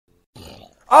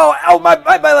Oh, my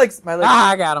legs. My legs.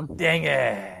 Ah, I got him. Dang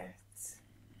it.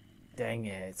 Dang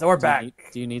it. So we're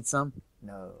back. Do you need some?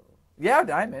 No. Yeah,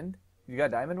 diamond. You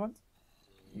got diamond ones?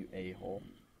 You a-hole.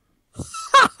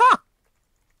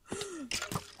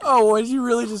 Oh, did you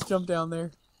really just jump down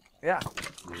there? Yeah.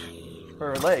 For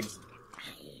her legs.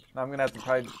 Now I'm going to have to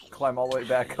probably climb all the way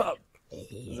back up.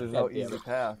 There's no easy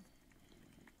path.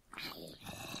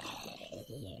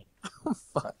 Oh,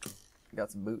 fuck.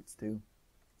 Got some boots, too.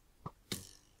 I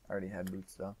already had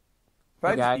boots, though. Hey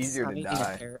Probably guys, just easier I'm to eating a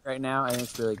die. carrot right now, and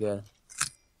it's really good.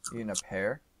 Eating a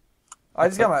pear? I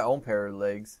just got my own pair of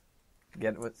legs. See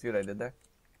what I did there?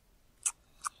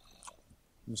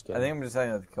 I'm just I kidding. think I'm just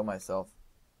trying to kill myself.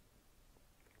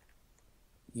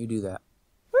 You do that.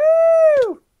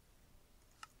 Woo!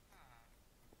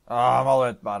 Oh, I'm all the way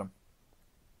at the bottom.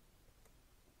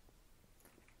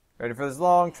 Ready for this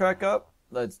long trek up?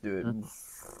 Let's do it.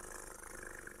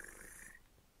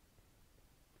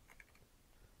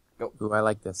 Go. Ooh, I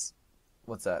like this.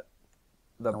 What's that?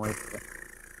 Don't wait.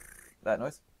 That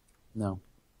noise? No.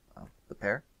 Oh, the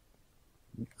pear?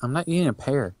 I'm not eating a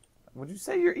pear. What'd you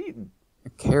say you're eating? A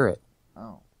carrot.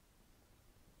 Oh.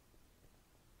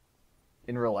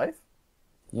 In real life?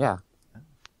 Yeah.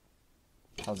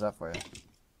 How's that for you?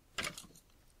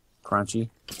 Crunchy.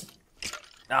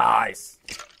 Nice.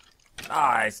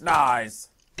 Nice, nice.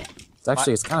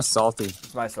 It's kind of salty.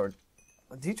 It's my sword.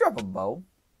 Did he drop a bow?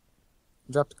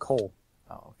 I dropped coal.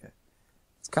 Oh, okay.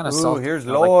 It's kind of Ooh, salty. here's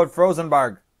Kinda like, Lord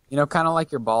Frozenberg. you know, kind of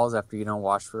like your balls after you don't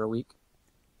wash for a week.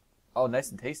 Oh,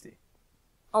 nice and tasty.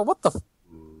 Oh, what the?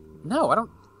 No, I don't.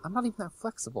 I'm not even that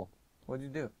flexible. What'd you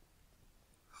do?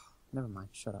 Never mind.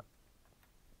 Shut up.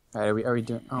 All right, are we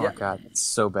doing? Oh Yeah. God, it's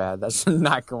so bad. That should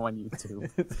not go on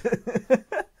YouTube.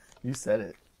 You said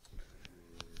it.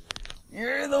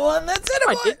 You're the one that said it.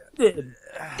 I did.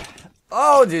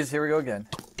 Oh, jeez, here we go again.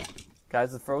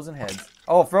 Guys with frozen heads.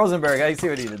 Oh, Frozenberg, I see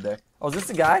what he did there. Oh, is this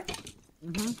the guy?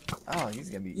 Mm-hmm. Oh, he's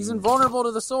gonna be. He's easy. invulnerable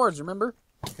to the swords. Remember?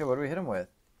 Okay, what do we hit him with?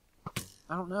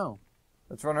 I don't know.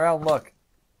 Let's run around and look. There's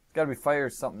gotta be fire or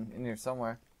something in here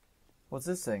somewhere. What's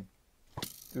this thing?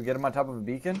 Do we get him on top of a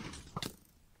beacon?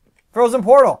 Frozen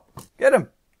portal! Get him!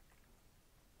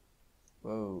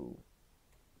 Whoa.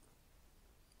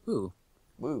 Ooh.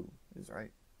 Woo. He's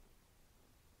right.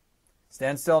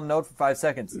 Stand still and note for 5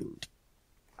 seconds.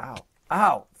 Ow.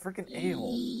 Ow! Freaking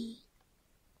a-hole.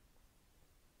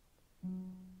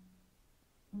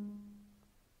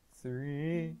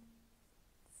 3,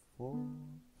 4.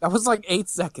 That was like 8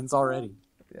 seconds already.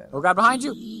 Yeah. Oh God, behind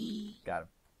you! Got him.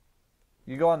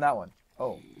 You go on that one.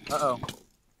 Oh. Uh-oh.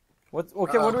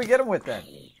 Okay, what do we get him with then?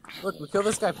 Look, we kill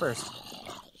this guy first.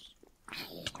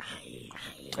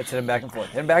 Let's hit him back and forth.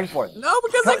 Hit him back and forth. No,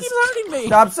 because that keeps hurting me!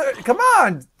 Stop, sir. Come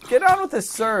on! Get on with this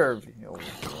serve. Oh,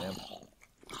 damn.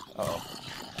 Uh-oh.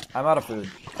 I'm out of food.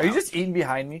 Are you just eating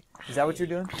behind me? Is that what you're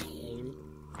doing?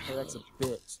 Hey, that's a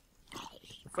bitch.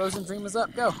 The frozen dream is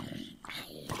up. Go.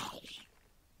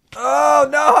 Oh,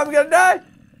 no! I'm gonna die!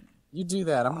 You do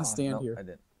that. I'm gonna stand no, here. I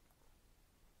didn't.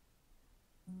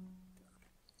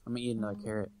 I'm gonna eat another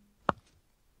carrot.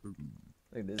 Look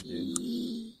at this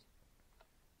dude.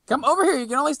 Come over here. You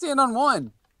can only stand on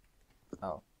one.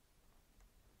 Oh.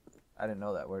 I didn't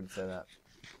know that. Where did it say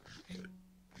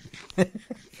that?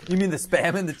 You mean the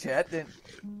spam in the chat didn't?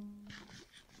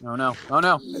 Oh no. Oh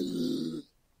no.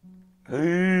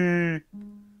 Hey.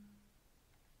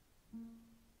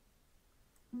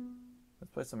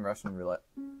 Let's play some Russian roulette.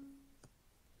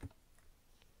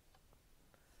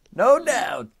 No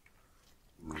doubt.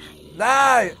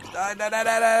 Die! Die, die, die,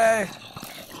 die, die!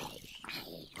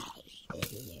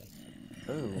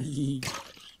 Ooh.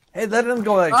 Hey, let him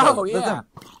go like that. Oh yeah.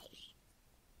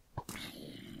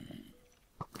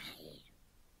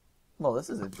 Well,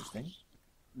 this is interesting.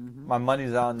 Mm-hmm. My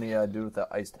money's on the dude with the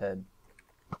iced head.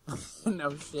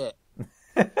 No shit.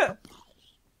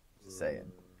 Just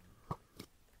saying.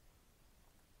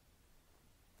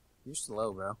 You're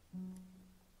slow, bro.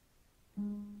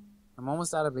 I'm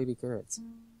almost out of baby carrots.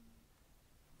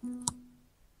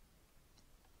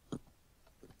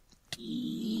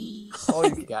 Oh,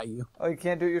 you, Got you. oh, you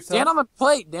can't do it yourself? Stand on the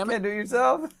plate, damn You can't it. do it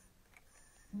yourself?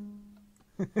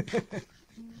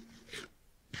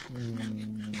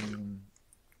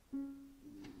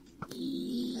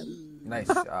 Nice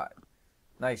shot.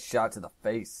 Nice shot to the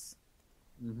face.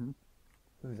 Mm-hmm.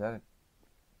 Who's that?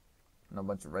 No, a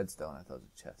bunch of redstone. I thought it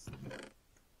was a chest.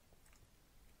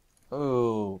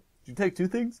 Oh. Did you take 2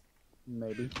 things?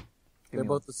 Maybe. Give They're me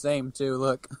both the same, too.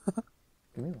 Look. one.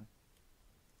 Give me one.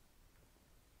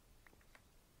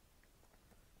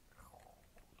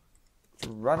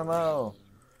 Geronimo.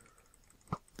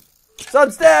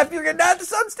 Sunstaff! You're gonna die the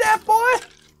Sunstaff, boy!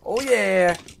 Oh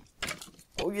yeah.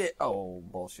 Oh yeah. Oh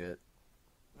bullshit.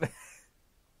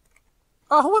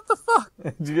 Oh, what the fuck?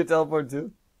 Did you get teleported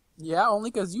too? Yeah,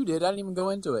 only because you did. I didn't even go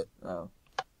into it. Oh.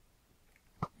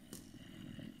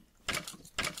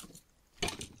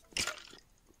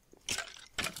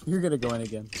 You're gonna go in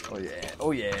again. Oh yeah.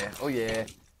 Oh yeah. Oh yeah.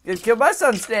 Get killed by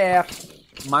sun staff.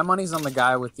 My money's on the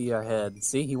guy with the head.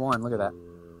 See, he won. Look at that.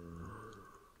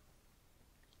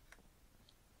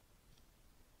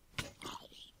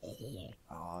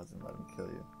 Oh, I didn't let him kill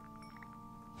you.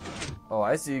 Oh,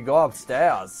 I see you go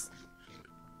upstairs.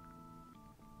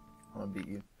 I'm gonna beat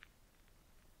you.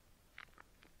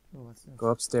 Oh, what's this? Go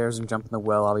upstairs and jump in the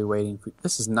well. I'll be waiting for you.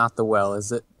 This is not the well,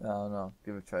 is it? No, no.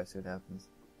 Give it a try, see what happens.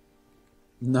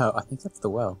 No, I think that's the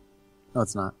well. No,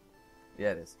 it's not.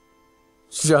 Yeah, it is.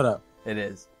 Shut up. It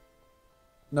is.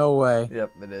 No way.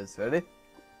 Yep, it is. Ready?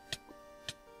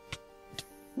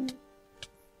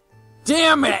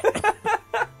 Damn it!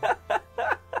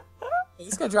 Hey,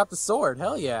 this guy dropped the sword.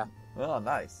 Hell yeah. Oh,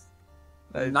 nice.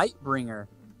 Nice. Nightbringer.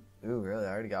 Ooh, really? I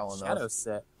already got one of Shadow those.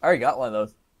 set. I already got one of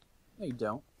those. No, you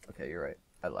don't. Okay, you're right.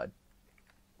 I lied.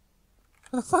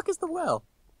 Where the fuck is the well?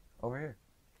 Over here.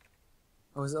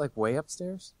 Oh, is it like way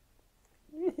upstairs?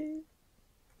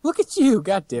 Look at you!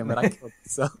 God damn it, I killed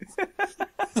myself.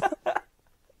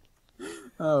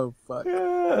 Oh, fuck.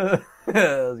 That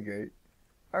was great.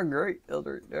 Oh, great.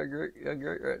 Elder. Oh, great. Oh,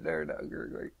 great right there. No,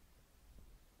 great, great.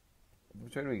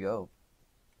 Which way do we go?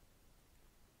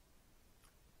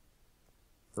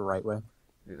 The right way.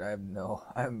 Dude, I have no...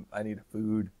 I need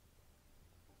food.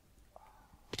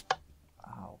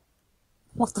 Ow.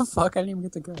 What the fuck? I didn't even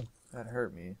get to go. That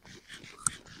hurt me.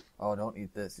 Oh, don't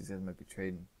eat this. These guys might be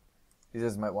trading. These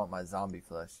guys might want my zombie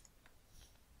flesh.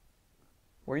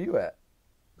 Where you at?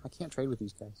 I can't trade with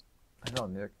these guys. I know,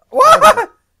 Nick.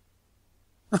 What?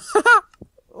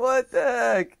 What the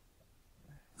heck?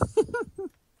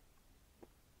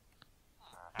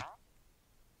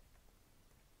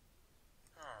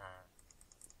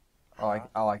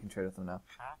 I can trade with them now.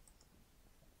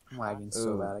 I'm lagging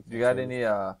so bad. I can't You got trade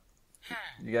with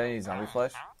you got any zombie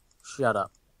flesh? Shut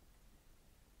up.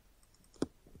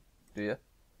 Do you?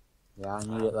 Yeah, I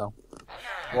need it though.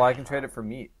 Well, I can trade it for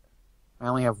meat. I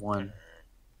only have one.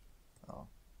 Oh.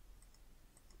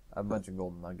 I have a bunch of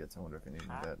golden nuggets. I wonder if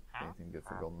anything good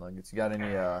for golden nuggets. You got any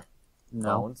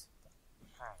No. bones?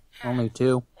 Only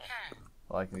two.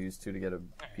 Well, I can use 2 to get a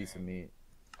piece of meat.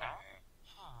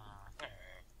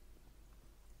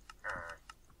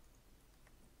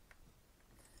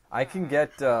 I can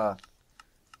get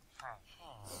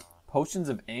potions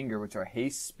of anger, which are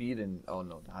haste, speed, and oh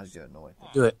no, nausea. No, I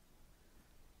think Do it.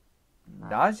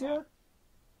 nausea.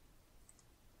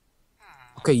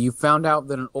 Okay, you found out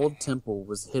that an old temple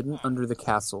was hidden under the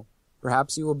castle.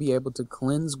 Perhaps you will be able to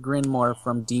cleanse Grinmore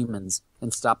from demons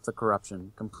and stop the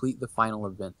corruption. Complete the final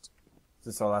event. Is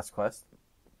this our last quest?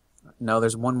 No,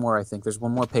 there's one more, I think. There's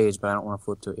one more page, but I don't want to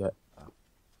flip to it yet.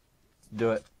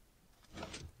 Do it.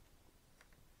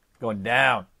 Going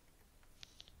down.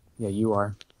 Yeah, you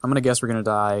are. I'm gonna guess we're gonna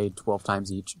die 12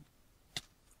 times each.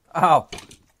 Ow.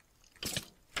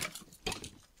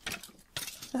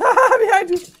 Behind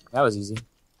you. That was easy.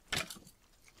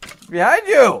 Behind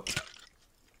you.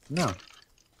 No.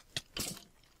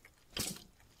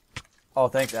 Oh,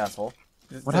 thanks, asshole.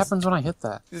 What happens when I hit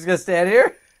that? Just gonna stand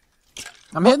here?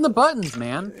 I'm hitting the buttons,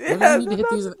 man. Maybe Yeah, we need to hit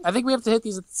these. I think we have to hit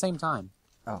these at the same time.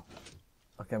 Oh.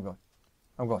 Okay, I'm going.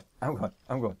 I'm going. I'm going.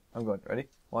 I'm going. I'm going. Ready?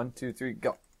 1, 2, 3,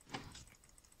 go.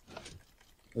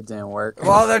 It didn't work.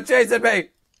 Oh, they're chasing me!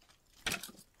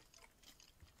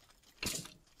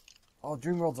 Oh,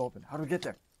 Dream World's open. How do we get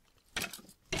there?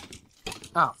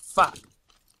 Oh, fuck.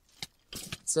 It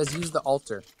says use the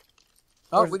altar.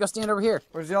 Oh, we gotta stand over here.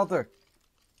 Where's the altar?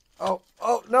 Oh,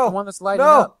 no! The one that's lighting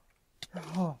No! up.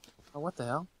 Oh, Oh, what the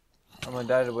hell? I'm gonna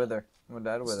die to wither. I'm gonna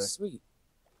die to This wither. is sweet.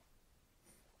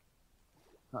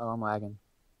 Uh-oh, I'm lagging.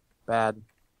 Bad.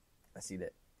 I see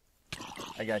that.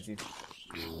 I got you.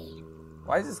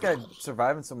 Why is this guy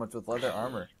surviving so much with leather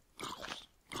armor?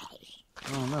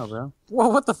 I don't know, bro. Whoa,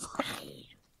 what the fuck?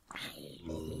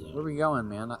 Where are we going,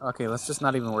 man? Okay, let's just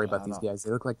not even worry about these guys.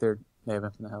 They look like they have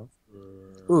infinite health.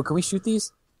 Ooh, can we shoot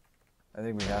these? I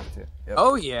think we have to. Yep.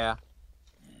 Oh, yeah.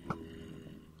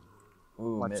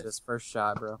 Ooh, Watch missed. this first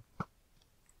shot, bro.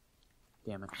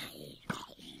 Damn it.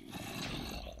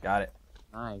 Got it.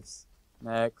 Nice.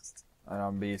 Next. And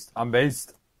I'm beast. I'm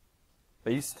beast.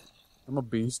 Beast? I'm a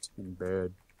beast in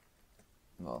bed.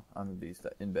 Well, I'm a beast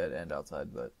in bed and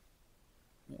outside, but...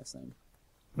 Yeah, same.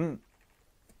 I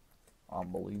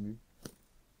don't believe you.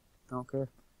 I don't care.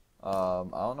 I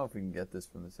don't know if we can get this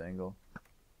from this angle.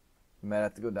 We might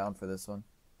have to go down for this one.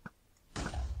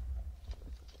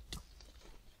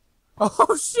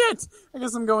 Oh shit! I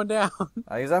guess I'm going down.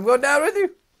 I guess I'm going down with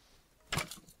you.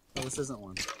 Oh, this isn't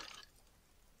one.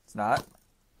 It's not.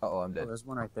 Uh-oh, I'm dead. Oh, there's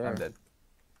one right there. I'm dead.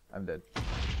 I'm dead.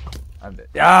 I'm dead.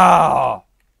 Yeah!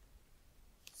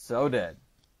 So dead.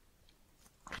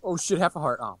 Oh shit, half a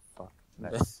heart. Oh, fuck.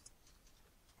 Next.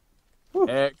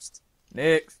 Next.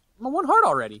 Next. I'm on 1 heart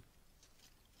already.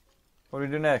 What do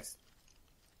we do next?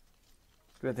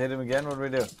 Do we have to hit him again? What do we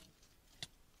do?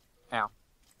 Ow.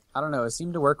 I don't know. It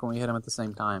seemed to work when we hit him at the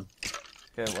same time.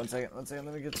 Okay, one second.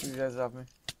 Let me get these guys off me.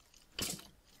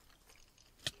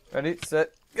 Ready,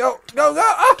 set, go, go, go!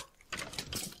 Ah!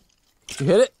 You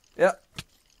hit it? Yep.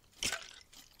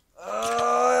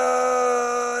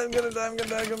 I'm gonna die, I'm gonna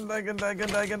die, I'm gonna die, I'm gonna die, I'm gonna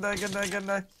die, I'm gonna die,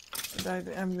 I'm gonna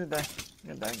die, I'm gonna die. I'm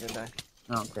gonna die. I'm gonna die.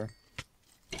 I don't care.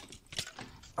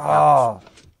 Oh.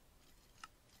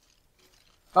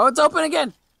 Oh, it's open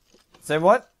again! Same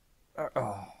one?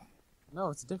 Oh. No,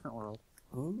 it's a different world.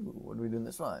 Ooh, what do we do in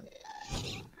this one?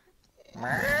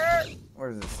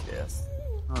 Where's this? Yes.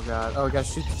 Oh god. Oh, we gotta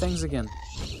shoot the things again.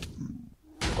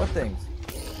 What things?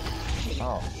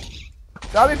 Oh.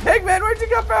 Zombie pigman, where'd you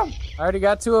come from? I already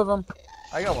got 2 of them.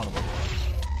 I got one of them.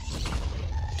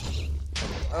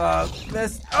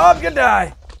 Miss. Oh, I'm gonna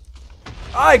die.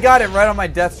 Oh, I got it right on my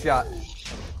death shot.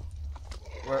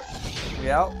 Where? We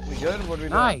out? We good? What are we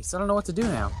doing? Nice. I don't know what to do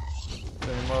now. Is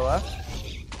there any more left?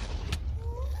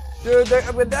 Dude,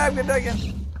 I'm gonna die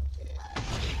again.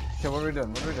 Okay, what are we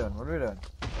doing? What are we doing?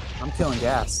 I'm killing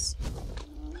gas.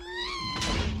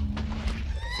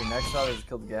 So next shot is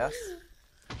kill the gas?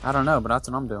 I don't know, but that's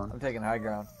what I'm doing. I'm taking high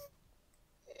ground.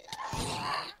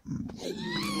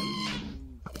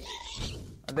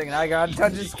 I'm taking high ground.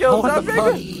 Touch his skills. What I'm the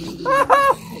taking.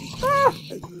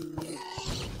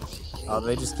 Oh,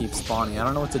 they just keep spawning. I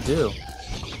don't know what to do.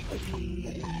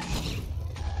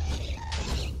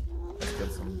 Let's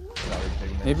get some zombie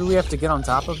pigmen. Maybe we have to get on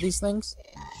top of these things?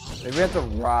 Maybe we have to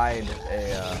ride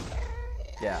a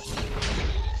gas.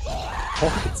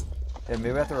 What? Yeah,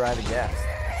 maybe we have to ride a gas.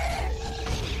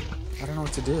 I don't know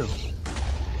what to do.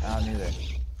 I don't either.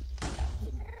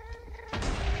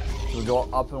 Should we go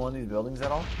up in one of these buildings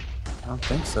at all? I don't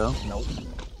think so. Nope.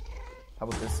 How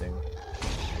about this thing?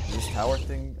 This tower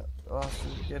thing? Oh,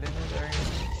 should we get in there?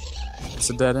 It's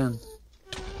a dead end.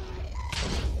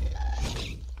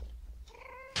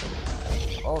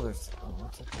 Oh, there's. Oh,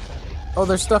 what's it? Oh,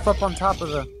 there's stuff up on top of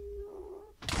the...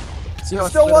 See how There's it's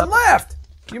still split one up? left!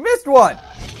 You missed one!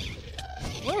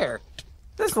 Where?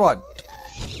 This one!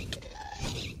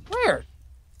 Where?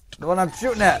 The one I'm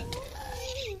shooting at.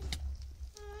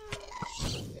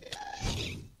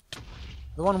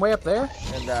 The one way up there?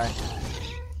 And die.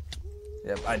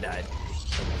 Yep, I died.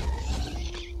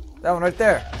 That one right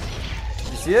there.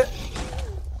 You see it?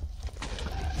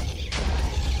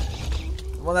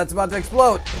 The one that's about to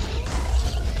explode.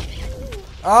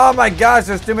 Oh my gosh,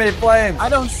 there's too many flames. I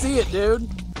don't see it, dude.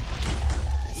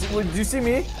 Did you see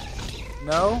me?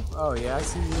 No? Oh, yeah, I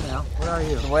see you now. Where are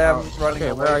you? The way I'm running Okay,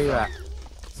 away where are you from. at?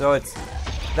 So it's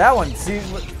that one. See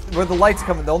where the light's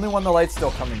coming. The only one the light's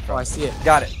still coming from. Oh, I see it.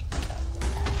 Got it.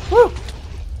 Woo!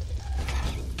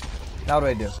 Now what do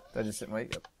I do? Do I just sit and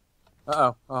wait? Yep.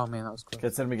 Uh-oh. Oh, man, that was quick. Okay,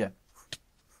 let's hit him again.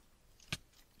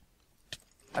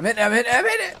 I'm hitting it. I'm hitting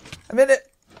it.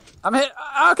 I'm hit.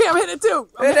 Okay, I'm hitting it too.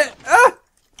 Hit it. Ah!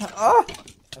 Oh!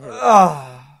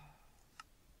 Ah!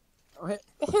 Hit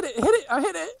it. I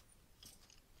hit it.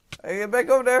 Hey, get back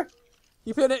over there.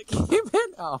 Keep hitting it. Keep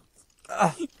hitting. Oh.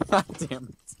 God damn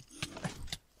it.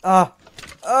 I'm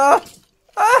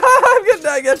gonna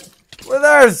die again. Where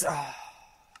there's.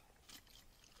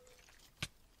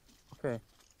 Okay.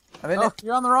 I'm hitting Oh, it.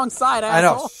 you're on the wrong side, I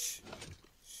asshole. know. Shh.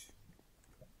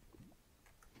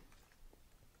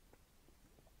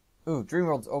 Ooh,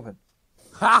 Dreamworld's open.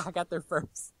 Ha! I got there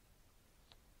first.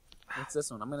 What's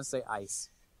this one? I'm gonna say ice.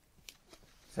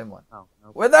 Same one. Oh,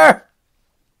 nope. Wither!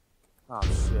 Oh,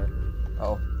 shit.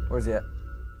 Oh, where's he at?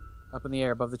 Up in the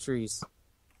air above the trees.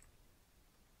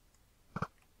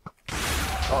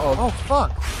 Uh-oh. Oh,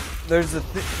 fuck. There's the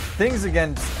things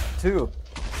again, too.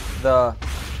 The...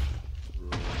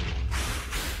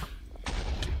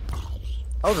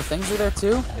 Oh, the things are there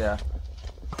too? Yeah.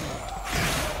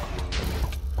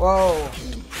 Whoa.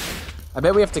 I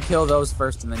bet we have to kill those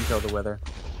first and then kill the wither.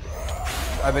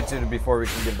 I bet you before we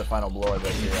can give the final blow, I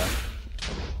bet you, yeah.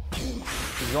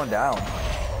 He's going down.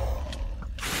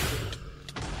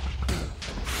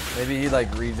 Maybe he, like,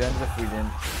 regens if we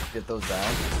didn't get those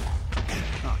down.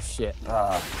 Oh, shit.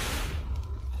 Are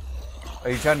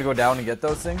you trying to go down and get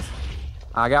those things?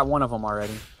 I got one of them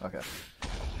already. Okay.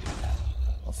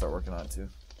 I'll start working on it, too.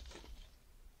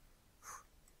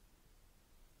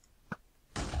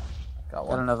 Got Got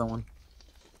one. another one.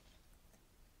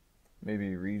 Maybe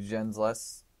regens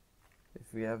less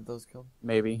if we have those killed.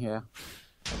 Maybe, yeah.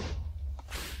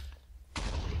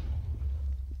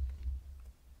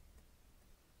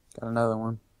 Got another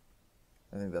one.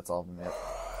 I think that's all of them yet.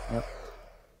 Yep.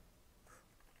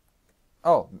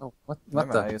 Oh, Oh, what never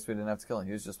mind. the? I guess we didn't have to kill him.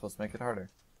 He was just supposed to make it harder.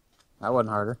 That wasn't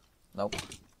harder. Nope.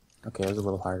 Okay, it was a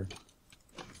little harder.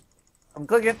 I'm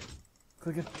clicking.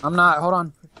 Clicking. I'm not. Hold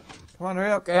on. Come on,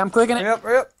 hurry up. Okay, I'm clicking Hurry it. up,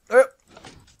 hurry up, hurry up.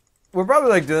 We're probably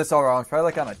like doing this all wrong. It's probably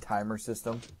like on a timer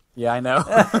system. Yeah, I know.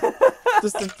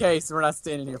 Just in case we're not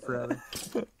standing here forever.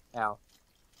 Ow.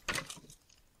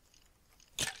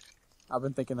 I've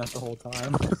been thinking that the whole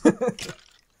time.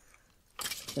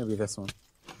 It's gonna be this one.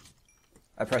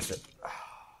 I pressed it.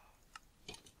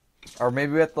 Or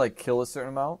maybe we have to like kill a certain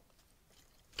amount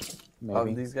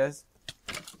Maybe. of these guys.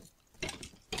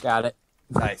 Got it.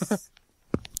 Nice.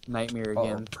 Nightmare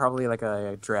again. Uh-oh. Probably like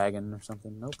a dragon or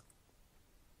something. Nope.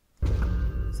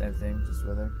 Same thing, just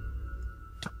with her.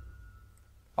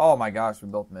 Oh my gosh, we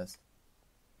both missed.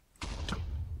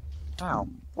 Ow.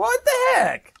 What the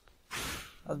heck?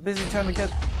 I was busy trying to get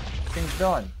things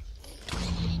done.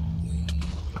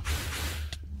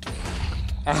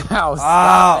 Ow, stop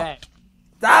Ow. that.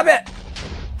 Stop it!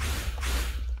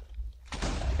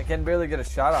 I can barely get a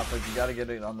shot off. Like, you gotta get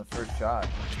it on the first shot.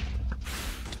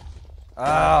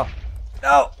 Oh!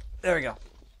 No! There we go.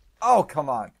 Oh, come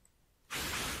on.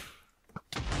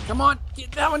 Come on,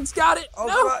 get, that one's got it. Oh,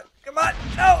 No. come on. Come on.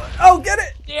 No! Oh, get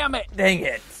it! Damn it. Dang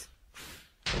it.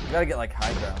 You gotta get, like,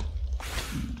 high ground.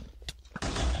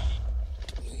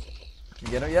 You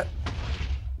get it yet?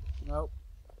 Nope.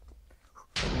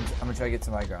 I'm gonna try to get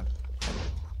some high ground.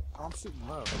 Oh, I'm shooting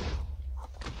low.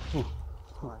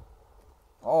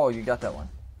 Oh, you got that one.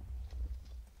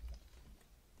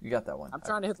 You got that one. I'm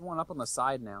trying to hit the one up on the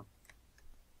side now.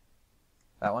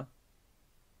 That one?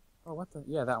 Oh, what the?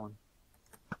 Yeah, that one.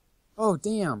 Oh,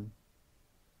 damn.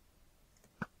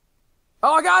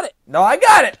 Oh, I got it! No, I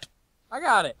got it! I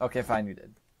got it. Okay, fine, you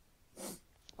did.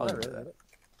 I'll I give you really that. did it.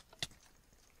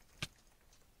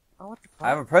 Oh, what the fuck? I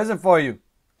have a present for you.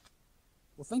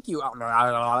 Well, thank you. That's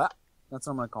what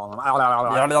I'm gonna call him.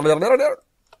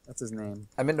 That's his name.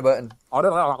 I'm in the button. I'm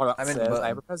in the says, button. I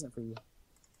have a present for you.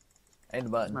 In the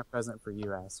What's button. my present for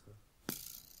you, Asper?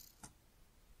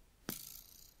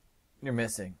 You're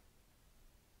missing.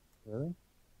 Really?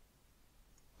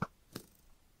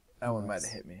 That one might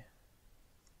have hit me.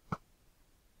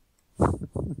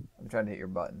 I'm trying to hit your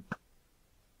button.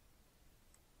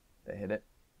 Did I hit it?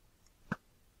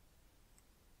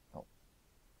 Oh.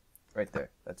 Right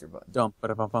there. That's your button. Dump.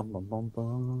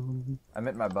 Ba-da-bum-bum-bum-bum. I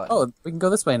meant my button. Oh, we can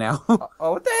go this way now.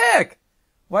 Oh, what the heck?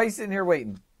 Why are you sitting here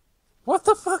waiting? What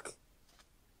the fuck?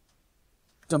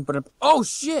 Dump it up. Oh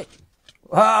shit!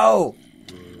 Whoa!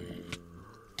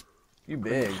 You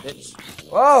big. Bitch.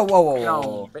 Whoa, whoa, whoa, Bring it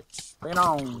whoa. on, bitch. Bring it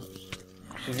on.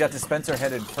 He's got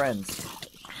dispenser-headed friends.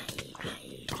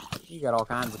 You got all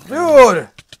kinds of. Dude!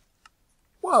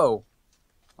 Whoa!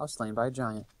 I was slain by a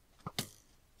giant.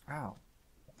 Ow.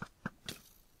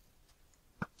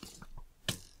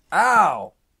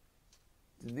 Ow!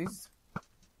 Dude, these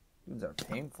dudes are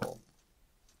painful.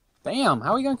 Damn!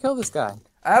 How are we gonna kill this guy?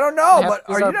 I don't know, I have but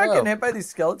to are use you our not bow. getting hit by these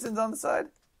skeletons on the side?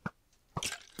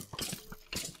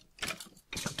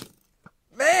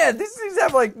 Man, these things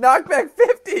have like knockback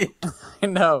 50! I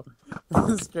know.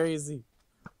 This is crazy.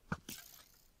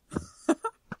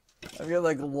 I get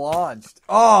like launched.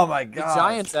 Oh my The god.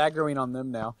 giant's aggroing on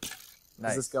them now. Because the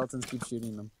Nice. skeletons keep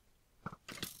shooting them.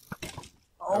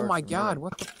 Oh works my for me. god!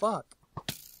 What the fuck?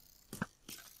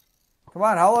 Come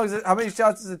on, how long is it? How many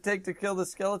shots does it take to kill the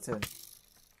skeleton?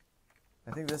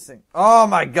 I think this thing. Oh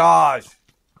my gosh!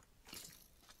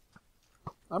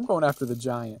 I'm going after the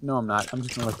giant. No, I'm not. I'm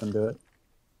just gonna let them do it.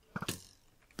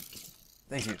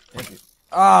 Thank you, thank you.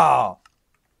 Oh!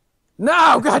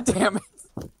 No! God damn it!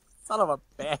 Son of a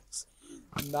bitch!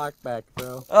 Knockback,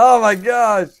 bro. Oh my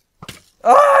gosh!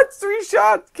 Ah, it's 3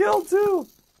 shots! Kill 2!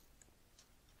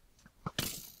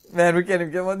 Man, we can't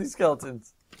even get one of these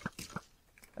skeletons.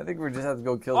 I think we just have to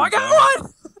go kill Oh, I the giant. got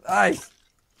one! Nice!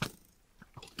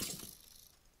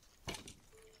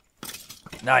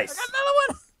 I Nice! got another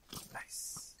one!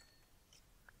 Nice.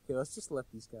 Okay, let's just let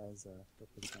these guys go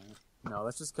for the giant. No,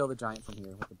 let's just kill the giant from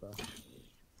here with the bow.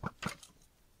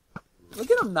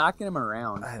 Look at him knocking him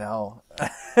around. I know.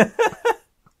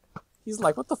 He's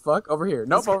like, what the fuck? Over here.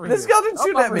 Nope, over here. The skeleton's Nope,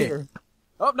 shooting at over me. here.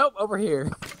 Oh, nope, over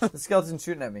here. The skeleton's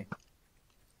shooting at me.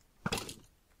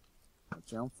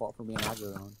 It's your own fault for being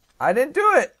aggro on. I didn't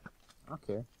do it! I don't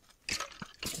care.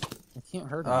 I can't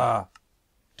hurt him. Ah,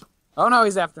 Oh no,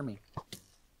 he's after me.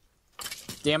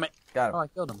 Damn it. got Oh, him. I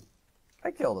killed him.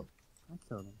 I killed him. I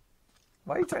killed him.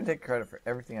 Why are you trying to take credit for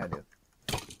everything I do?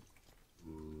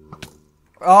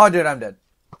 Oh, dude, I'm dead.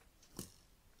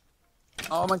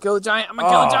 Oh, I'm gonna kill the giant. I'm gonna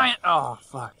kill the giant. Oh,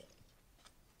 fuck.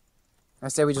 I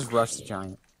say we just rush the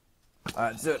giant.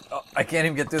 Alright, so I can't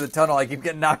even get through the tunnel. I keep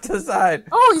getting knocked to the side.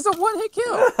 Oh, he's a one-hit kill.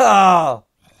 Oh.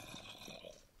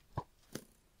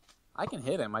 I can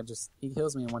hit him. He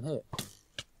kills me in one hit.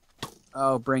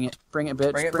 Oh, bring it, bitch. Bring it.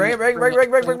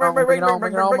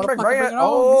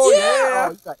 Oh, yeah.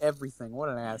 Oh, you got everything. What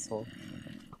an asshole.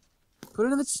 Put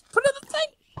it in the thing.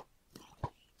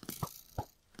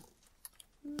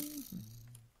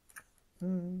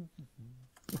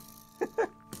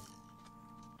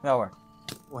 Now where?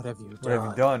 What have you done? What have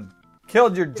you done?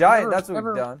 Killed your giant. That's what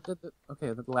we've done.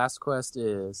 Okay, the last quest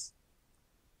is...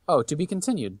 Oh, to be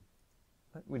continued.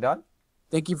 We done?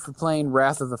 Thank you for playing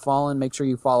Wrath of the Fallen. Make sure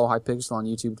you follow HyPixel on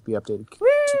YouTube to be updated. Woo!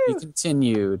 To be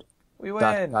continued. We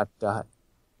win.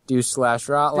 Do slash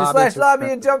lobby. Do slash lobby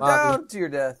and jump down to your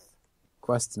death.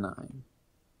 Quest 9.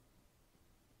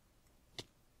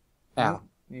 Ow.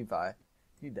 You died.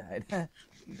 You died.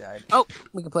 You died. Oh,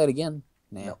 we can play it again.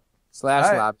 Nah. No. Slash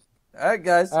All right. lobby. Alright,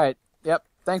 guys. Alright. Yep.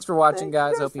 Thanks for watching,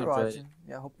 guys. Thanks Hope you for enjoyed watching.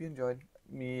 Yeah, hope you enjoyed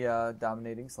me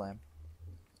dominating Slam.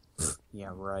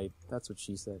 Yeah, right. That's what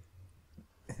she said.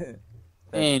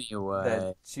 Anyway.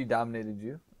 That she dominated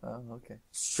you? Oh, okay.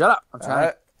 Shut up. I'm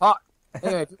trying to talk.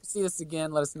 Anyway, if you see this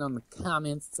again, let us know in the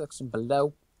comments section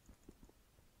below.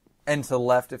 And to the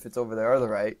left if it's over there, or the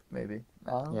right, maybe.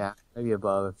 Yeah, maybe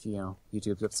above if,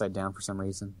 YouTube's upside down for some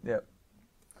reason. Yep.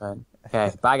 But,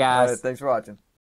 okay, bye, guys. All right, thanks for watching.